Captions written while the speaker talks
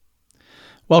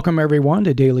Welcome, everyone,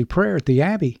 to Daily Prayer at the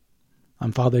Abbey.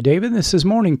 I'm Father David. This is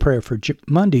morning prayer for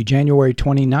Monday, January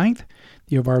 29th, the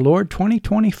year of our Lord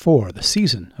 2024, the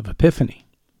season of Epiphany.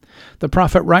 The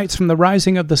prophet writes, "From the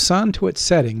rising of the sun to its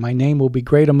setting, my name will be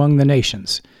great among the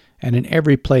nations, and in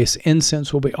every place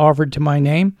incense will be offered to my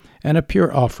name, and a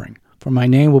pure offering. For my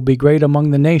name will be great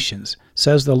among the nations,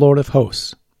 says the Lord of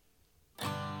hosts."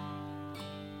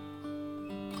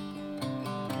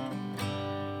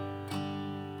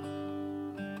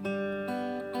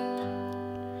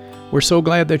 We're so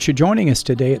glad that you're joining us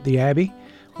today at the Abbey,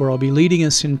 where I'll be leading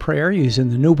us in prayer using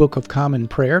the New Book of Common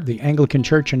Prayer of the Anglican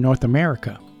Church in North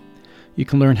America. You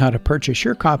can learn how to purchase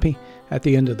your copy at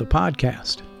the end of the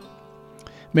podcast.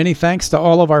 Many thanks to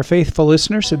all of our faithful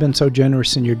listeners who have been so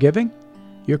generous in your giving.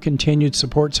 Your continued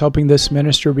support's helping this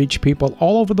ministry reach people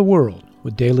all over the world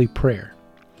with daily prayer.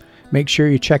 Make sure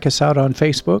you check us out on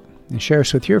Facebook and share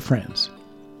us with your friends.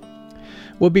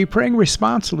 We'll be praying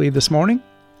responsibly this morning.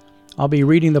 I'll be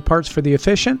reading the parts for the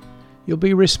officiant. You'll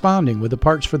be responding with the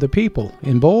parts for the people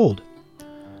in bold.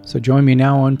 So join me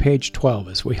now on page 12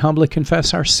 as we humbly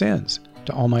confess our sins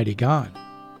to Almighty God.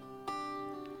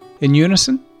 In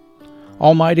unison,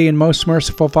 Almighty and most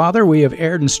merciful Father, we have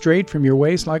erred and strayed from your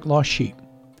ways like lost sheep.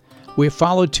 We have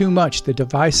followed too much the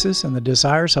devices and the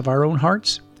desires of our own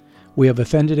hearts. We have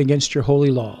offended against your holy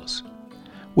laws.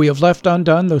 We have left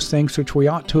undone those things which we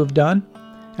ought to have done,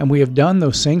 and we have done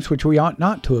those things which we ought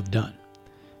not to have done.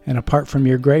 And apart from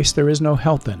your grace, there is no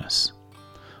health in us.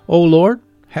 O Lord,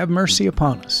 have mercy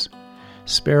upon us.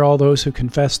 Spare all those who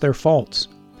confess their faults.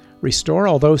 Restore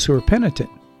all those who are penitent,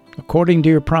 according to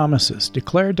your promises,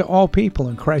 declared to all people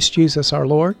in Christ Jesus our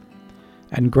Lord.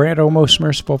 And grant, O most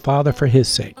merciful Father, for his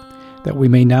sake, that we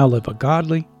may now live a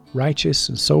godly, righteous,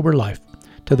 and sober life,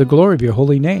 to the glory of your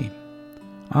holy name.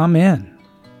 Amen.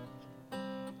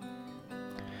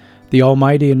 The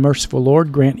Almighty and merciful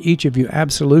Lord grant each of you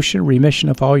absolution, remission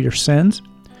of all your sins,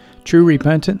 true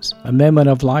repentance, amendment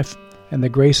of life, and the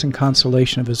grace and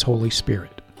consolation of his Holy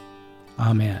Spirit.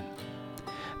 Amen.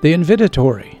 The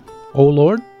invitatory. O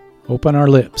Lord, open our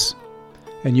lips,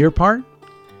 and your part,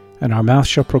 and our mouth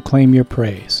shall proclaim your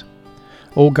praise.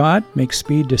 O God, make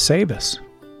speed to save us.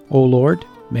 O Lord,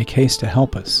 make haste to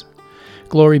help us.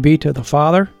 Glory be to the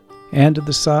Father, and to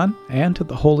the Son, and to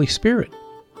the Holy Spirit,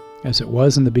 as it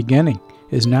was in the beginning,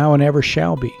 is now, and ever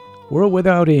shall be, world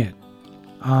without end.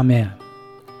 Amen.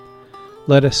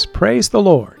 Let us praise the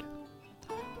Lord.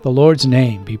 The Lord's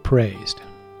name be praised.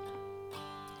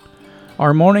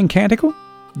 Our morning canticle,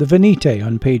 the Venite,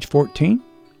 on page 14.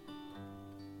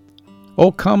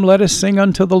 O come, let us sing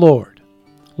unto the Lord.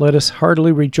 Let us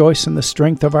heartily rejoice in the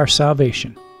strength of our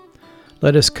salvation.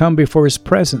 Let us come before his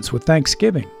presence with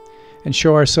thanksgiving, and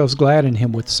show ourselves glad in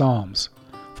him with psalms.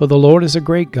 For the Lord is a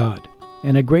great God,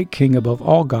 and a great King above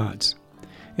all gods.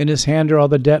 In his hand are all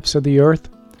the depths of the earth,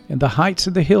 and the heights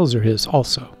of the hills are his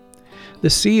also.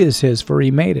 The sea is his, for he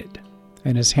made it,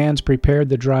 and his hands prepared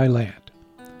the dry land.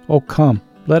 O come,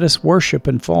 let us worship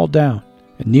and fall down,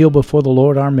 and kneel before the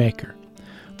Lord our Maker.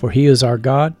 For he is our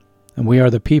God, and we are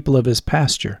the people of his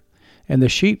pasture, and the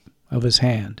sheep of his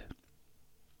hand.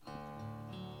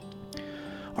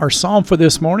 Our psalm for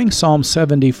this morning, Psalm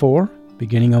 74,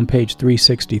 beginning on page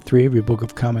 363 of your Book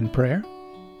of Common Prayer.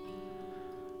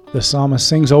 The psalmist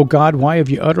sings, O God, why have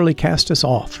you utterly cast us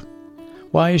off?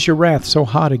 Why is your wrath so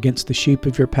hot against the sheep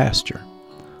of your pasture?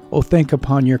 O think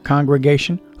upon your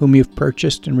congregation, whom you have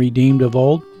purchased and redeemed of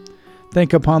old.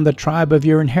 Think upon the tribe of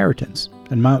your inheritance,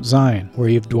 and Mount Zion, where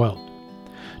you have dwelt.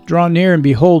 Draw near and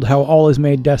behold how all is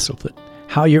made desolate,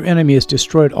 how your enemy has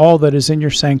destroyed all that is in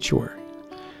your sanctuary.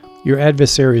 Your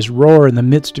adversaries roar in the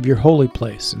midst of your holy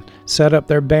place, and set up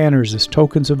their banners as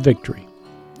tokens of victory.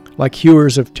 Like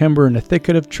hewers of timber in a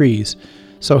thicket of trees,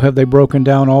 so have they broken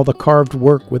down all the carved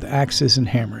work with axes and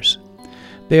hammers.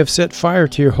 They have set fire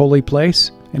to your holy place,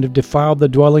 and have defiled the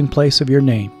dwelling place of your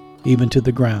name, even to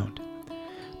the ground.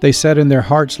 They said in their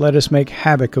hearts, let us make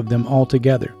havoc of them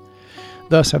altogether.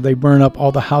 Thus have they burned up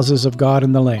all the houses of God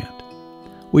in the land.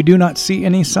 We do not see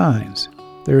any signs.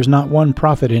 There is not one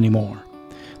prophet any more.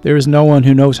 There is no one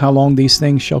who knows how long these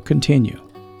things shall continue.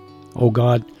 O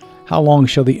God, how long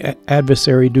shall the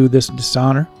adversary do this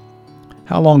dishonor?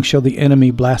 How long shall the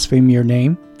enemy blaspheme your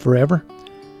name forever?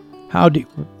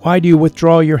 Why do you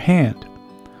withdraw your hand?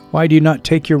 Why do you not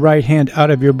take your right hand out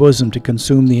of your bosom to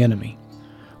consume the enemy?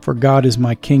 For God is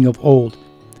my King of old.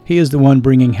 He is the one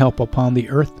bringing help upon the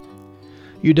earth.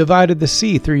 You divided the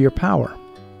sea through your power.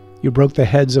 You broke the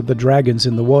heads of the dragons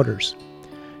in the waters.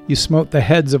 You smote the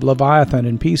heads of Leviathan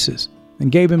in pieces,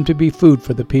 and gave him to be food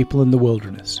for the people in the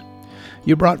wilderness.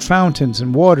 You brought fountains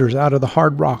and waters out of the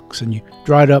hard rocks, and you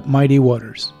dried up mighty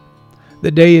waters.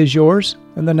 The day is yours,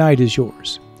 and the night is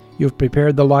yours. You have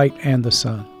prepared the light and the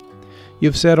sun. You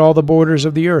have set all the borders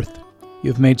of the earth.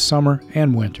 You have made summer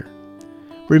and winter.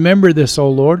 Remember this, O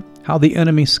Lord, how the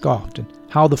enemy scoffed, and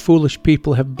how the foolish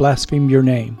people have blasphemed your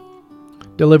name.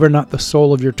 Deliver not the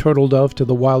soul of your turtle dove to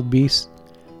the wild beasts,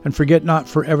 and forget not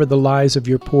forever the lies of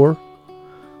your poor.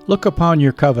 Look upon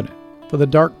your covenant, for the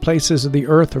dark places of the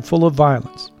earth are full of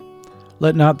violence.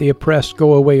 Let not the oppressed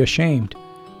go away ashamed,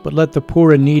 but let the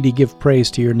poor and needy give praise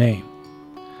to your name.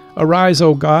 Arise,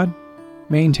 O God,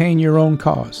 maintain your own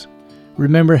cause.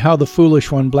 Remember how the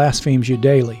foolish one blasphemes you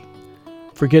daily.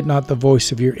 Forget not the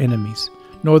voice of your enemies,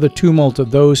 nor the tumult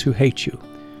of those who hate you,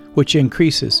 which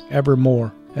increases ever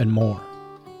more and more.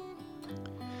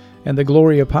 And the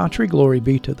Gloria Patri, glory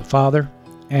be to the Father,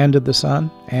 and to the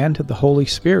Son, and to the Holy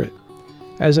Spirit,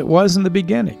 as it was in the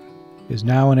beginning, is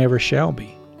now, and ever shall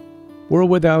be, world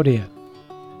without end.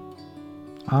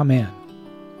 Amen.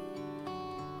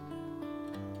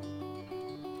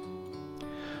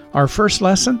 Our first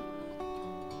lesson,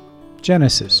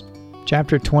 Genesis,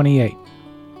 chapter 28.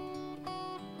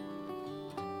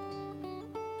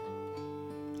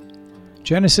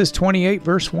 Genesis 28,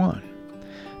 verse 1.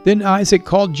 Then Isaac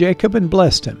called Jacob and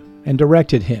blessed him, and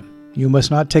directed him, You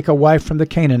must not take a wife from the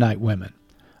Canaanite women.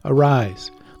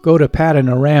 Arise, go to Paddan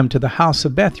Aram to the house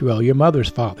of Bethuel, your mother's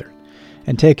father,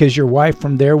 and take as your wife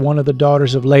from there one of the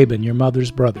daughters of Laban, your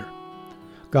mother's brother.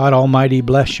 God Almighty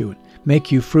bless you, and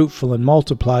make you fruitful, and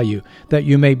multiply you, that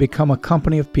you may become a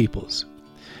company of peoples.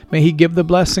 May he give the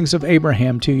blessings of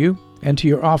Abraham to you, and to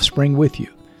your offspring with you,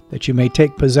 that you may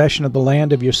take possession of the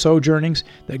land of your sojournings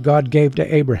that God gave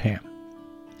to Abraham.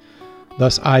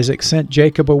 Thus Isaac sent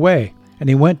Jacob away, and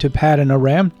he went to Paddan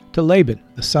Aram to Laban,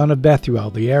 the son of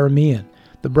Bethuel the Aramean,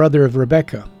 the brother of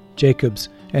Rebekah, Jacob's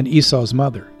and Esau's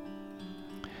mother.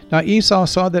 Now Esau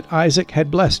saw that Isaac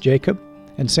had blessed Jacob,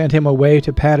 and sent him away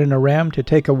to Paddan Aram to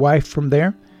take a wife from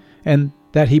there, and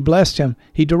that he blessed him,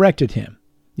 he directed him,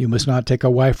 You must not take a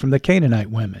wife from the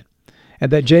Canaanite women,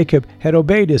 and that Jacob had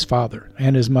obeyed his father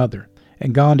and his mother,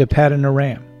 and gone to Paddan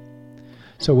Aram.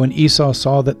 So when Esau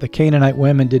saw that the Canaanite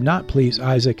women did not please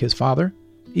Isaac his father,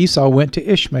 Esau went to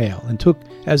Ishmael, and took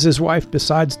as his wife,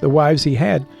 besides the wives he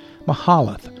had,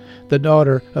 Mahalath, the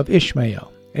daughter of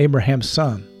Ishmael, Abraham's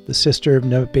son, the sister of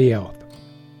Nebaioth.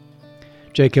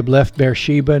 Jacob left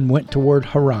Beersheba and went toward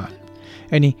Haran,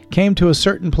 and he came to a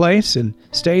certain place and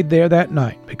stayed there that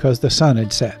night, because the sun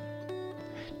had set.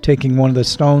 Taking one of the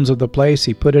stones of the place,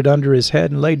 he put it under his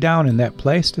head and lay down in that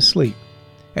place to sleep.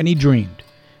 And he dreamed,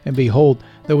 and behold,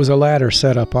 there was a ladder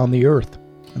set up on the earth,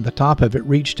 and the top of it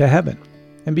reached to heaven.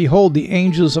 And behold, the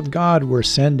angels of God were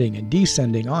ascending and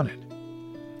descending on it.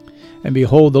 And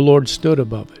behold, the Lord stood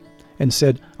above it, and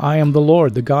said, I am the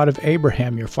Lord, the God of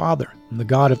Abraham your father, and the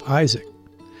God of Isaac.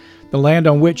 The land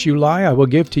on which you lie I will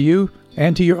give to you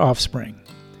and to your offspring.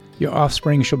 Your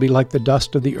offspring shall be like the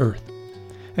dust of the earth.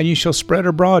 And you shall spread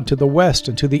abroad to the west,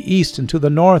 and to the east, and to the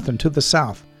north, and to the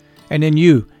south. And in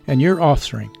you and your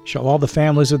offspring shall all the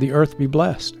families of the earth be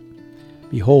blessed.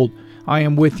 Behold, I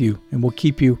am with you, and will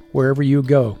keep you wherever you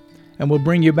go, and will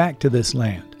bring you back to this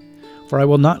land. For I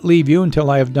will not leave you until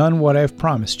I have done what I have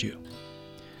promised you.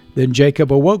 Then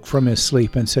Jacob awoke from his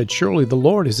sleep, and said, Surely the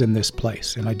Lord is in this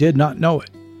place, and I did not know it.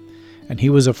 And he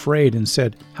was afraid, and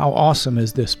said, How awesome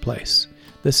is this place!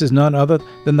 This is none other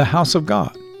than the house of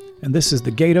God, and this is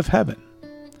the gate of heaven.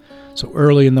 So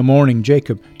early in the morning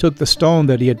Jacob took the stone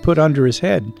that he had put under his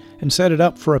head, and set it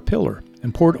up for a pillar,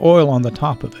 and poured oil on the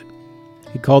top of it.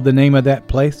 He called the name of that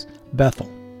place Bethel,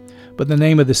 but the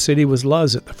name of the city was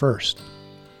Luz at the first.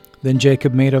 Then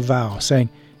Jacob made a vow, saying,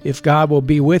 If God will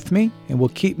be with me, and will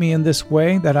keep me in this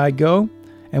way that I go,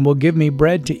 and will give me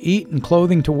bread to eat and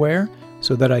clothing to wear,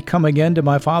 so that I come again to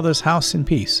my father's house in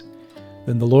peace,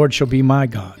 then the Lord shall be my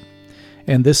God,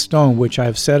 and this stone which I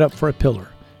have set up for a pillar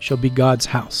shall be God's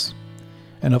house.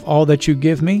 And of all that you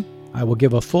give me, I will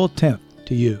give a full tenth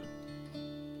to you.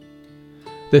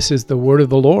 This is the word of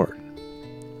the Lord.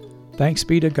 Thanks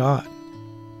be to God.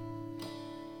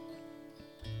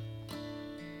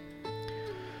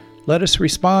 Let us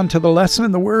respond to the lesson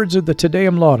in the words of the Te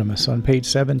Deum Laudamus on page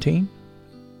 17.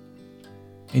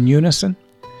 In unison,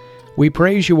 we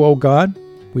praise you, O God.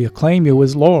 We acclaim you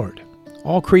as Lord.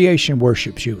 All creation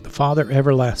worships you, the Father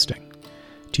everlasting.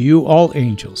 To you all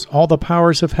angels, all the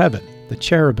powers of heaven, the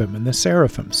cherubim and the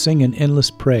seraphim sing in endless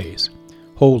praise.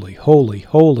 Holy, holy,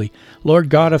 holy, Lord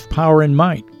God of power and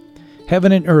might.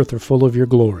 Heaven and earth are full of your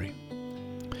glory.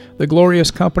 The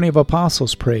glorious company of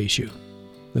apostles praise you.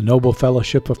 The noble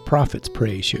fellowship of prophets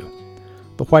praise you.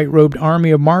 The white-robed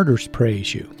army of martyrs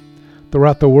praise you.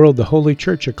 Throughout the world the Holy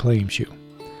Church acclaims you.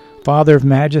 Father of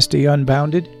majesty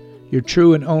unbounded, your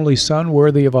true and only Son,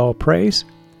 worthy of all praise,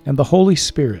 and the Holy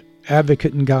Spirit,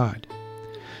 advocate in God.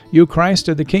 You, Christ,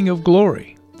 are the King of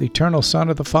glory, the eternal Son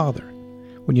of the Father.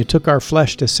 When you took our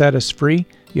flesh to set us free,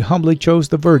 you humbly chose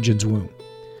the Virgin's womb.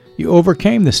 You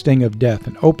overcame the sting of death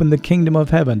and opened the kingdom of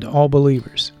heaven to all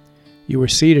believers. You were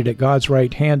seated at God's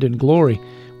right hand in glory.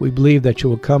 We believe that you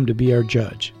will come to be our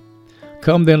judge.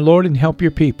 Come then, Lord, and help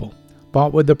your people,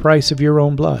 bought with the price of your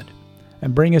own blood,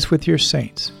 and bring us with your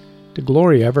saints to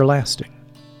glory everlasting.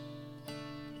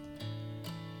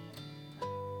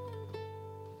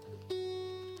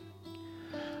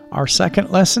 Our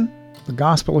second lesson, the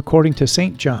Gospel according to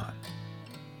St. John.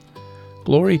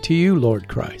 Glory to you, Lord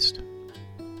Christ.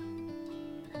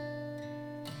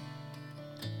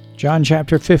 John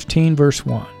chapter 15, verse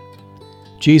 1.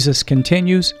 Jesus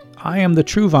continues, I am the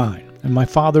true vine, and my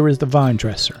Father is the vine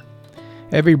dresser.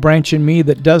 Every branch in me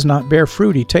that does not bear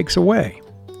fruit he takes away,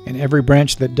 and every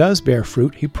branch that does bear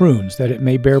fruit he prunes, that it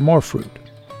may bear more fruit.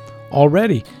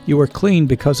 Already you are clean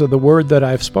because of the word that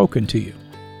I have spoken to you.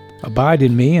 Abide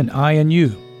in me, and I in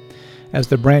you. As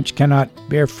the branch cannot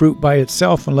bear fruit by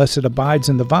itself unless it abides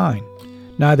in the vine,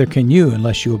 neither can you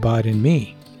unless you abide in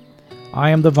me. I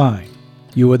am the vine,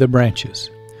 you are the branches.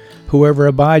 Whoever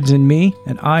abides in me,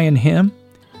 and I in him,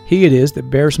 he it is that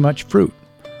bears much fruit.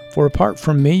 For apart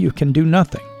from me you can do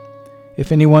nothing.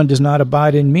 If anyone does not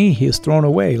abide in me, he is thrown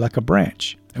away like a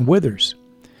branch, and withers.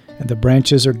 And the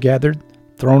branches are gathered,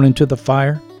 thrown into the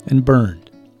fire, and burned.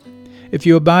 If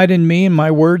you abide in me, and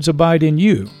my words abide in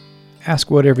you, ask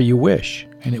whatever you wish,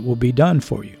 and it will be done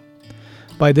for you.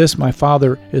 By this my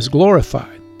Father is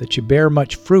glorified, that you bear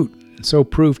much fruit, and so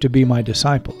prove to be my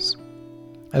disciples.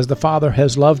 As the Father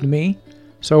has loved me,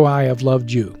 so I have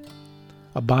loved you.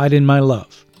 Abide in my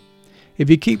love. If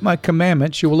you keep my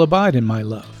commandments, you will abide in my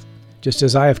love, just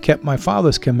as I have kept my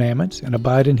Father's commandments and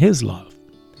abide in his love.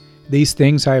 These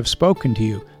things I have spoken to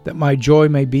you, that my joy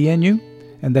may be in you,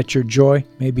 and that your joy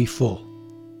may be full.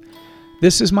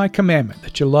 This is my commandment,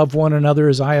 that you love one another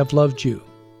as I have loved you.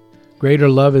 Greater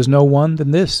love is no one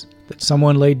than this, that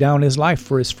someone lay down his life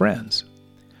for his friends.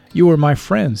 You are my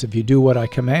friends if you do what I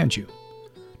command you.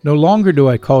 No longer do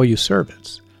I call you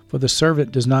servants, for the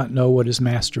servant does not know what his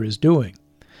master is doing.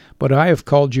 But I have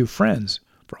called you friends,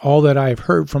 for all that I have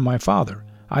heard from my Father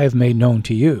I have made known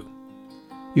to you.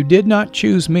 You did not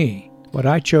choose me, but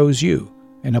I chose you,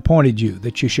 and appointed you,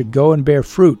 that you should go and bear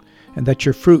fruit, and that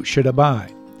your fruit should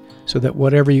abide, so that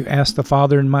whatever you ask the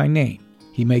Father in my name,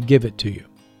 he may give it to you.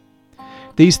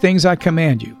 These things I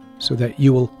command you, so that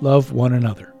you will love one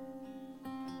another.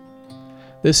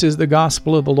 This is the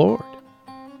gospel of the Lord.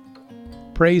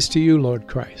 Praise to you, Lord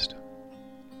Christ.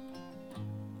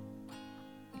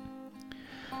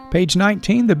 Page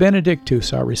 19, the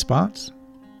Benedictus, our response.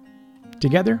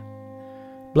 Together,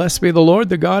 blessed be the Lord,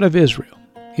 the God of Israel.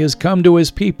 He has come to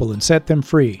his people and set them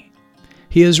free.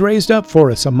 He has raised up for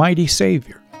us a mighty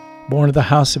Savior, born of the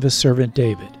house of his servant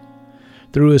David.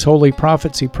 Through his holy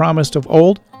prophets he promised of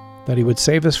old that he would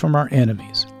save us from our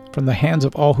enemies, from the hands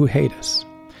of all who hate us.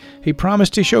 He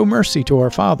promised to show mercy to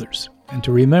our fathers, and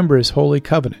to remember his holy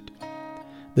covenant.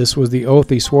 This was the oath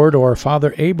he swore to our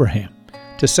father Abraham,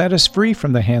 to set us free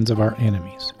from the hands of our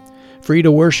enemies, free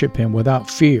to worship him without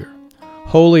fear,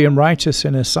 holy and righteous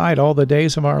in his sight all the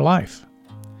days of our life.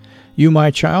 You,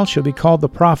 my child, shall be called the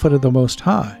prophet of the Most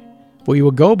High, for you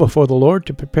will go before the Lord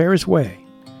to prepare his way,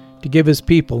 to give his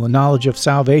people a knowledge of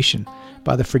salvation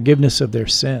by the forgiveness of their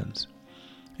sins.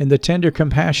 In the tender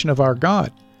compassion of our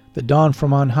God, the dawn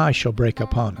from on high shall break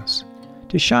upon us,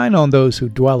 to shine on those who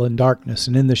dwell in darkness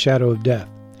and in the shadow of death,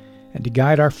 and to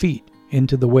guide our feet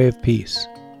into the way of peace.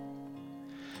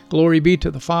 Glory be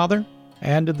to the Father,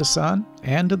 and to the Son,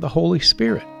 and to the Holy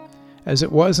Spirit, as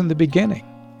it was in the beginning,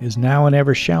 is now, and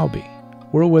ever shall be,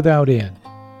 world without end.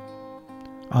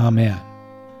 Amen.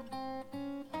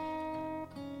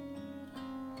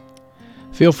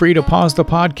 Feel free to pause the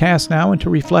podcast now and to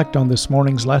reflect on this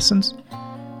morning's lessons,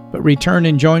 but return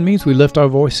and join me as we lift our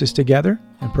voices together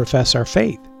and profess our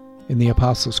faith in the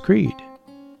Apostles' Creed.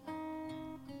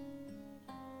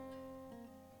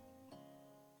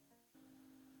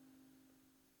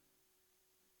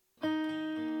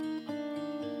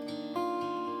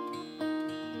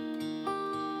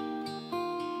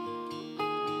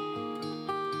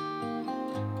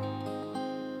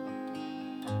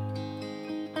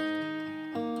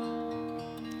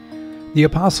 The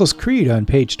Apostles' Creed on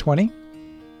page 20.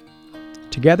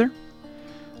 Together,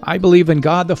 I believe in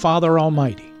God the Father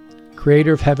Almighty,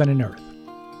 creator of heaven and earth.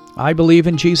 I believe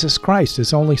in Jesus Christ,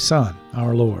 his only Son,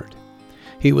 our Lord.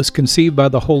 He was conceived by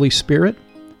the Holy Spirit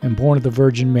and born of the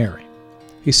Virgin Mary.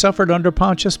 He suffered under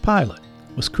Pontius Pilate,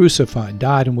 was crucified,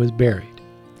 died, and was buried.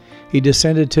 He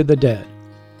descended to the dead.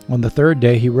 On the third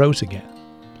day he rose again.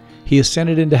 He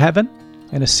ascended into heaven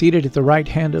and is seated at the right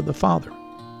hand of the Father.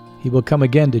 He will come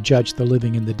again to judge the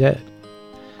living and the dead.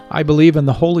 I believe in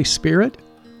the Holy Spirit,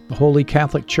 the Holy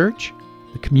Catholic Church,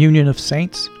 the communion of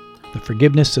saints, the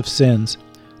forgiveness of sins,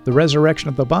 the resurrection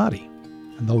of the body,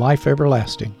 and the life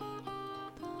everlasting.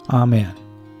 Amen.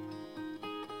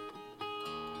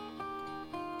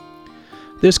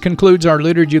 This concludes our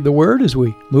Liturgy of the Word as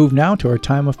we move now to our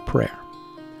time of prayer.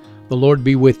 The Lord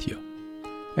be with you,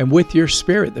 and with your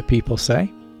spirit, the people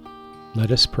say.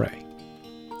 Let us pray.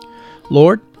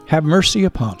 Lord, have mercy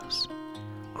upon us.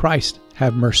 Christ,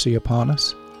 have mercy upon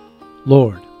us.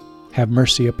 Lord, have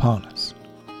mercy upon us.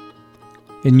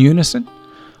 In unison,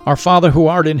 Our Father who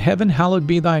art in heaven, hallowed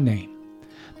be thy name.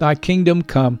 Thy kingdom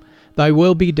come, thy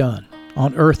will be done,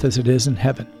 on earth as it is in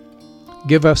heaven.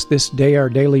 Give us this day our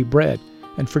daily bread,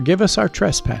 and forgive us our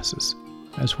trespasses,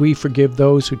 as we forgive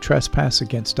those who trespass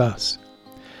against us.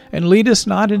 And lead us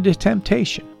not into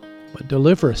temptation, but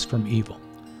deliver us from evil.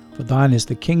 For thine is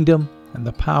the kingdom, and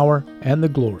the power, and the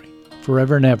glory,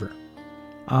 forever and ever.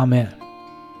 Amen.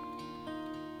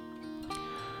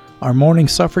 Our morning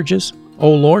suffrages,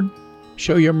 O Lord,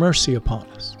 show your mercy upon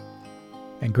us,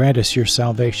 and grant us your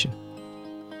salvation.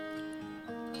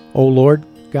 O Lord,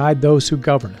 guide those who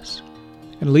govern us,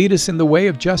 and lead us in the way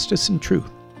of justice and truth.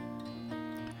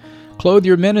 Clothe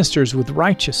your ministers with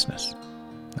righteousness,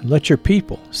 and let your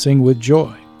people sing with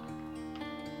joy.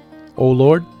 O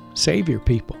Lord, save your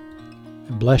people,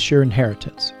 and bless your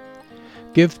inheritance.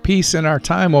 Give peace in our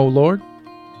time, O Lord,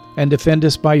 and defend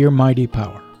us by your mighty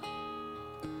power.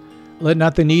 Let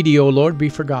not the needy, O Lord, be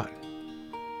forgotten,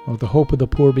 nor the hope of the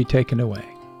poor be taken away.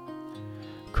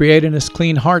 Create in us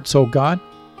clean hearts, O God,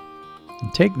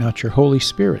 and take not your Holy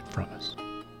Spirit from us.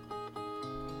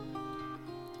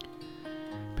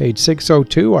 Page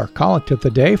 602, our Collect of the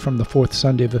Day from the fourth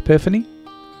Sunday of Epiphany.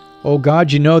 O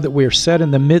God, you know that we are set in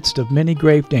the midst of many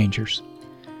grave dangers,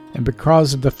 and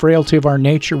because of the frailty of our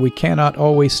nature, we cannot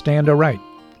always stand aright.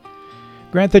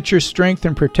 Grant that your strength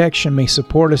and protection may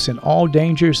support us in all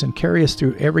dangers and carry us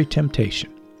through every temptation.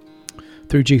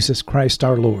 Through Jesus Christ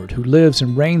our Lord, who lives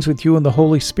and reigns with you in the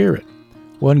Holy Spirit,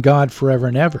 one God forever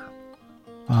and ever.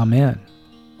 Amen.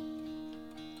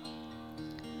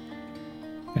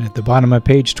 And at the bottom of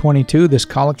page 22, this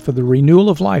collect for the renewal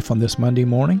of life on this Monday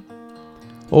morning.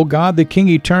 O God, the King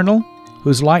eternal,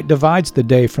 whose light divides the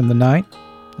day from the night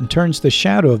and turns the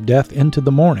shadow of death into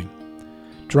the morning,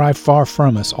 drive far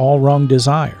from us all wrong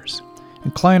desires,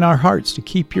 incline our hearts to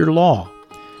keep your law,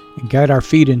 and guide our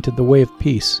feet into the way of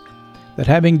peace, that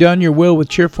having done your will with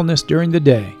cheerfulness during the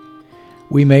day,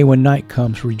 we may, when night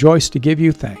comes, rejoice to give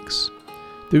you thanks.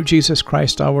 Through Jesus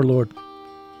Christ our Lord.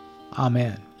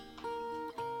 Amen.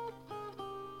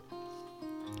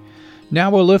 Now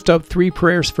we'll lift up 3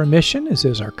 prayers for mission, as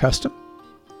is our custom.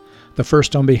 The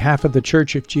first on behalf of the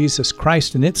Church of Jesus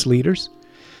Christ and its leaders.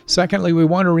 Secondly, we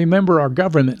want to remember our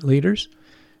government leaders.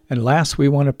 And last, we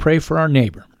want to pray for our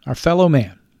neighbor, our fellow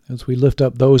man, as we lift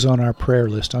up those on our prayer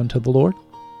list unto the Lord.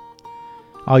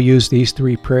 I'll use these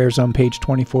 3 prayers on page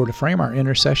 24 to frame our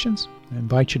intercessions. I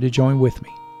invite you to join with me.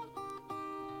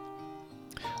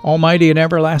 Almighty and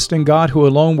everlasting God, who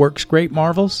alone works great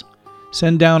marvels,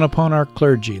 send down upon our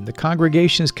clergy and the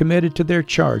congregations committed to their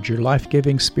charge your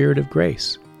life-giving spirit of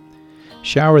grace.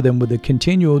 Shower them with the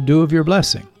continual dew of your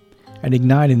blessing, and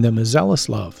ignite in them a zealous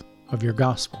love of your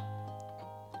gospel.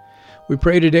 We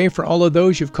pray today for all of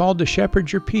those you've called to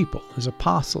shepherd your people as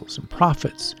apostles and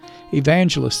prophets,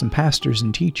 evangelists and pastors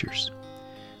and teachers.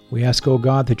 We ask, O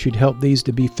God, that you'd help these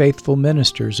to be faithful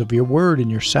ministers of your word and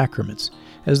your sacraments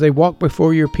as they walk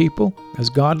before your people as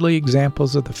godly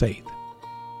examples of the faith.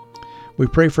 We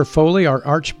pray for Foley, our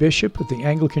Archbishop of the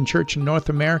Anglican Church in North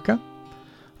America,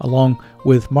 along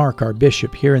with Mark, our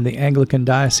Bishop here in the Anglican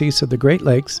Diocese of the Great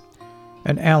Lakes,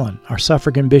 and Alan, our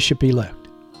suffragan Bishop-elect.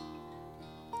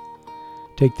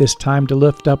 Take this time to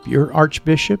lift up your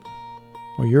Archbishop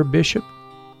or your Bishop,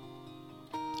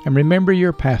 and remember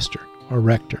your pastor or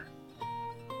rector.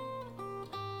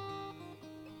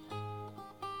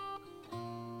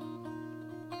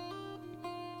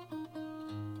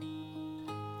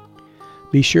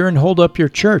 Be sure and hold up your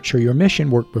church or your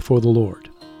mission work before the Lord.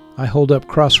 I hold up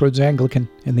Crossroads Anglican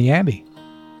in the Abbey.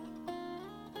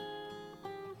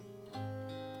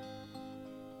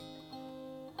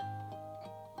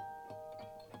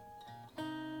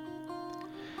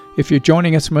 If you're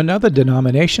joining us from another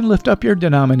denomination, lift up your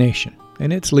denomination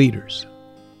and its leaders.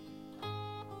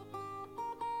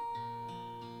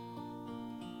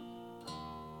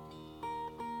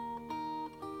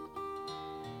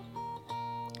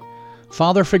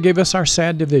 Father, forgive us our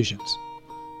sad divisions.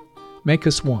 Make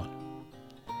us one.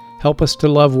 Help us to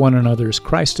love one another as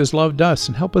Christ has loved us,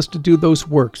 and help us to do those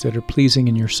works that are pleasing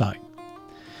in your sight.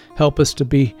 Help us to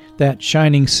be that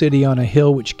shining city on a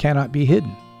hill which cannot be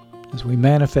hidden, as we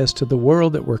manifest to the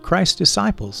world that we're Christ's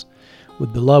disciples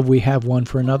with the love we have one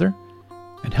for another,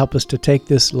 and help us to take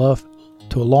this love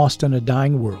to a lost and a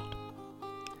dying world.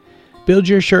 Build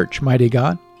your church, mighty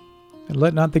God, and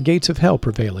let not the gates of hell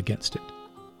prevail against it.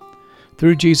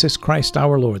 Through Jesus Christ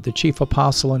our Lord, the chief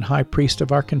apostle and high priest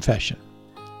of our confession.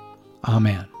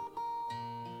 Amen.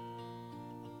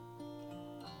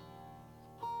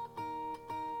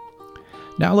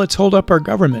 Now let's hold up our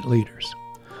government leaders.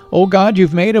 O God,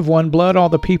 you've made of one blood all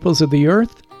the peoples of the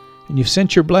earth, and you've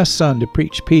sent your blessed Son to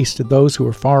preach peace to those who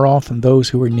are far off and those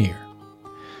who are near.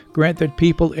 Grant that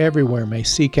people everywhere may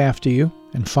seek after you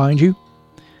and find you.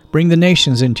 Bring the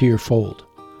nations into your fold.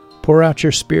 Pour out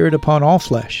your Spirit upon all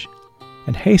flesh,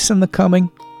 and hasten the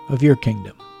coming of your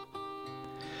kingdom.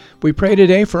 We pray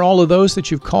today for all of those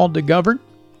that you've called to govern,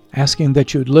 asking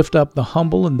that you would lift up the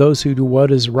humble and those who do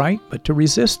what is right, but to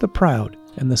resist the proud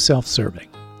and the self-serving.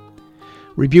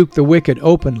 Rebuke the wicked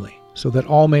openly, so that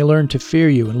all may learn to fear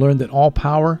you and learn that all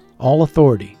power, all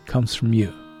authority comes from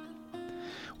you.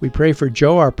 We pray for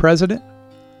Joe, our president,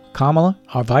 Kamala,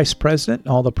 our vice president,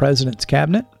 and all the president's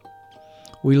cabinet.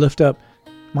 We lift up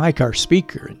Mike, our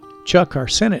speaker, and Chuck, our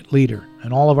Senate leader,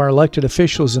 and all of our elected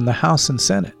officials in the House and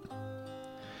Senate.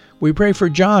 We pray for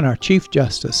John, our Chief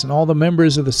Justice, and all the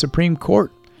members of the Supreme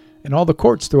Court and all the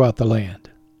courts throughout the land.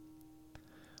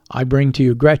 I bring to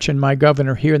you Gretchen, my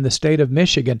governor here in the state of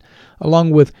Michigan,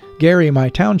 along with Gary, my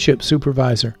township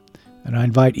supervisor, and I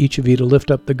invite each of you to lift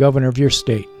up the governor of your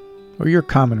state or your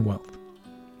commonwealth,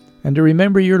 and to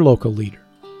remember your local leader.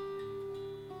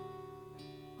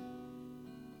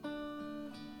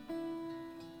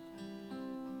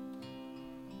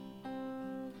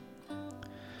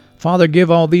 Father, give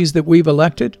all these that we've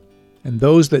elected and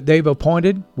those that they've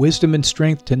appointed wisdom and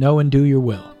strength to know and do your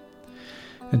will.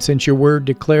 And since your word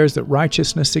declares that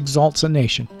righteousness exalts a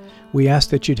nation, we ask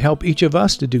that you'd help each of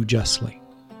us to do justly,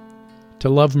 to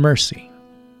love mercy,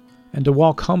 and to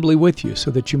walk humbly with you so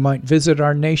that you might visit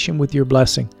our nation with your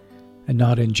blessing and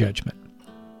not in judgment.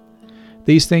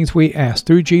 These things we ask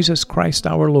through Jesus Christ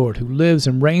our Lord, who lives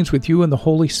and reigns with you in the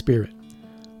Holy Spirit,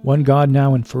 one God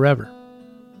now and forever.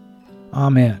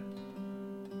 Amen.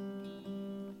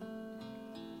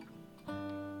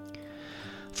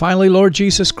 Finally, Lord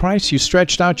Jesus Christ, you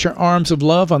stretched out your arms of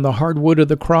love on the hard wood of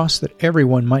the cross that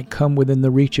everyone might come within the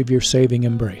reach of your saving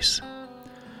embrace.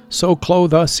 So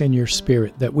clothe us in your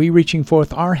Spirit that we, reaching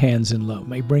forth our hands in love,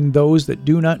 may bring those that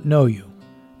do not know you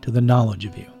to the knowledge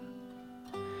of you.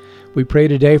 We pray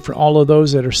today for all of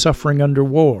those that are suffering under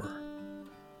war,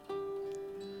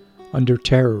 under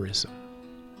terrorism,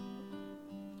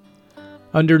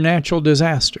 under natural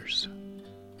disasters,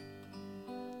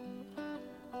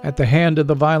 at the hand of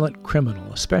the violent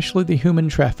criminal, especially the human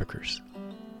traffickers.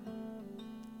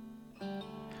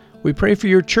 We pray for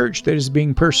your church that is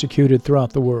being persecuted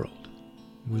throughout the world.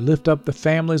 We lift up the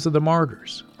families of the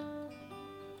martyrs,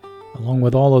 along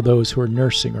with all of those who are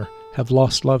nursing or have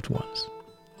lost loved ones.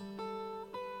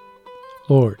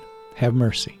 Lord, have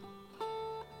mercy.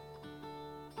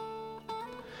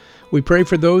 We pray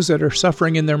for those that are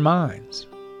suffering in their minds,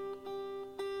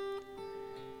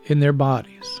 in their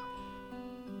bodies,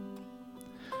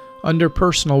 under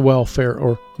personal welfare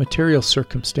or material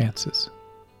circumstances.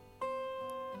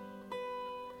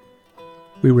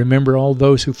 We remember all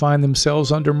those who find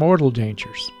themselves under mortal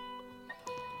dangers,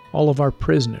 all of our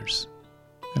prisoners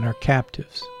and our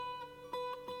captives,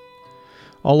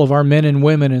 all of our men and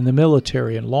women in the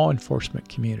military and law enforcement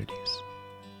communities,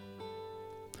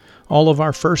 all of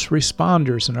our first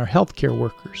responders and our healthcare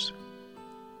workers.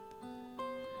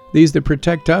 These that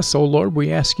protect us, O Lord,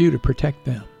 we ask you to protect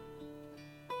them.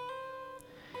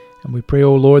 And we pray,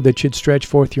 O Lord, that you'd stretch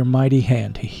forth your mighty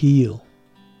hand to heal,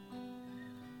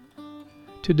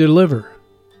 to deliver,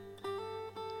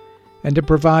 and to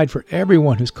provide for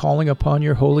everyone who's calling upon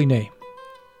your holy name.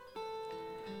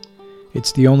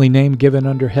 It's the only name given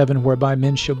under heaven whereby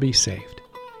men shall be saved.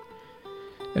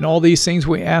 And all these things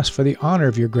we ask for the honor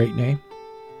of your great name.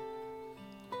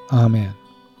 Amen.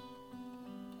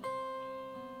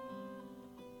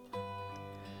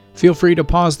 Feel free to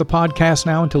pause the podcast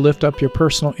now and to lift up your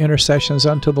personal intercessions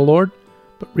unto the Lord,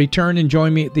 but return and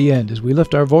join me at the end as we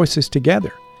lift our voices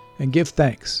together and give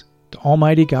thanks to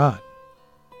Almighty God.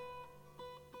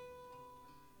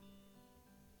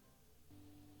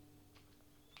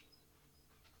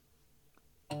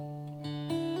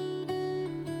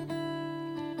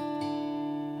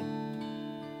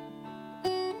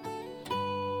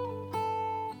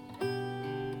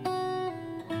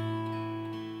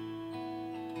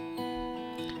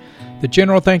 The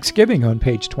General Thanksgiving on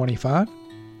page 25.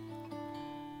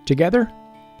 Together,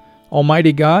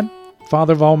 Almighty God,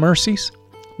 Father of all mercies,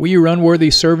 we, your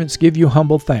unworthy servants, give you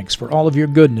humble thanks for all of your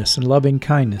goodness and loving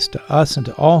kindness to us and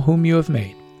to all whom you have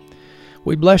made.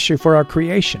 We bless you for our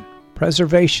creation,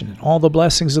 preservation, and all the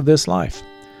blessings of this life,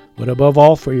 but above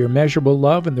all for your immeasurable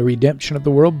love and the redemption of the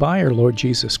world by our Lord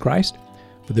Jesus Christ,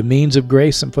 for the means of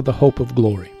grace and for the hope of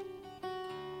glory.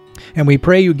 And we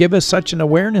pray you give us such an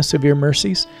awareness of your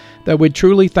mercies that with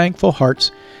truly thankful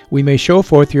hearts we may show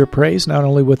forth your praise not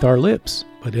only with our lips,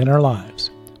 but in our lives,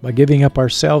 by giving up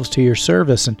ourselves to your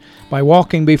service and by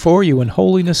walking before you in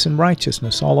holiness and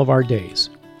righteousness all of our days.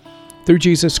 Through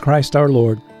Jesus Christ our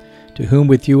Lord, to whom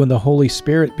with you and the Holy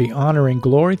Spirit be honor and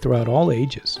glory throughout all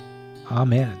ages.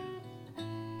 Amen.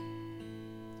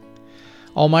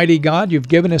 Almighty God, you've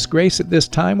given us grace at this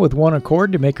time with one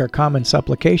accord to make our common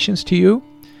supplications to you,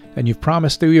 and you've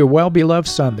promised through your well-beloved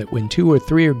Son that when 2 or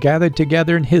 3 are gathered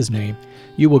together in his name,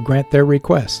 you will grant their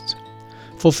requests.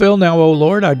 Fulfill now, O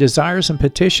Lord, our desires and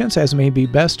petitions as may be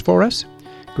best for us,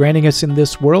 granting us in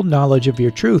this world knowledge of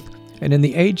your truth, and in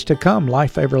the age to come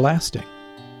life everlasting.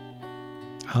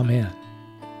 Amen.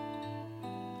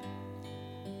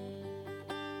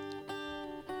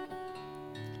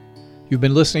 You've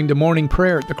been listening to Morning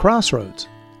Prayer at the Crossroads,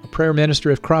 a prayer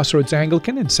ministry of Crossroads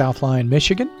Anglican in South Lyon,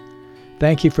 Michigan.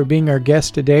 Thank you for being our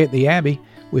guest today at the Abbey.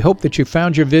 We hope that you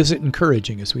found your visit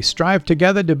encouraging as we strive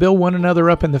together to build one another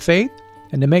up in the faith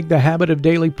and to make the habit of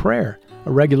daily prayer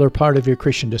a regular part of your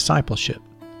Christian discipleship.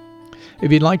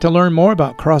 If you'd like to learn more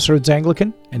about Crossroads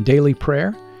Anglican and daily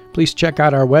prayer, please check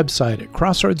out our website at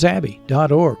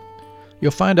crossroadsabbey.org.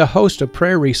 You'll find a host of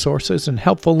prayer resources and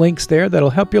helpful links there that'll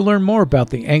help you learn more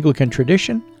about the Anglican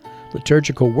tradition,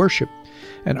 liturgical worship,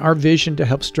 and our vision to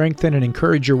help strengthen and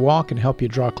encourage your walk and help you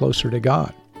draw closer to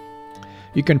God.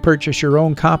 You can purchase your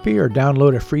own copy or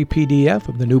download a free PDF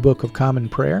of the New Book of Common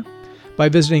Prayer by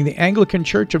visiting the Anglican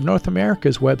Church of North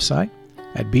America's website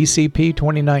at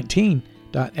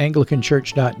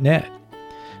bcp2019.anglicanchurch.net.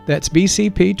 That's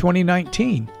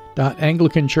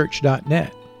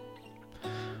bcp2019.anglicanchurch.net.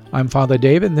 I'm Father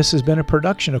David, and this has been a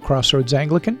production of Crossroads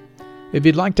Anglican. If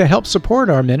you'd like to help support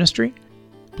our ministry,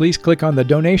 please click on the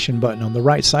donation button on the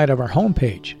right side of our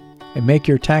homepage and make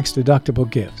your tax-deductible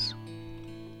gifts.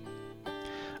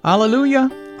 Alleluia,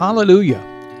 alleluia.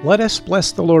 Let us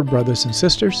bless the Lord, brothers and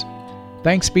sisters.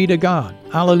 Thanks be to God.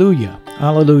 Alleluia,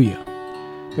 alleluia.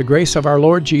 The grace of our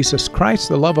Lord Jesus Christ,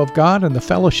 the love of God, and the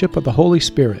fellowship of the Holy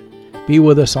Spirit be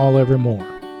with us all evermore.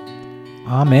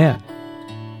 Amen.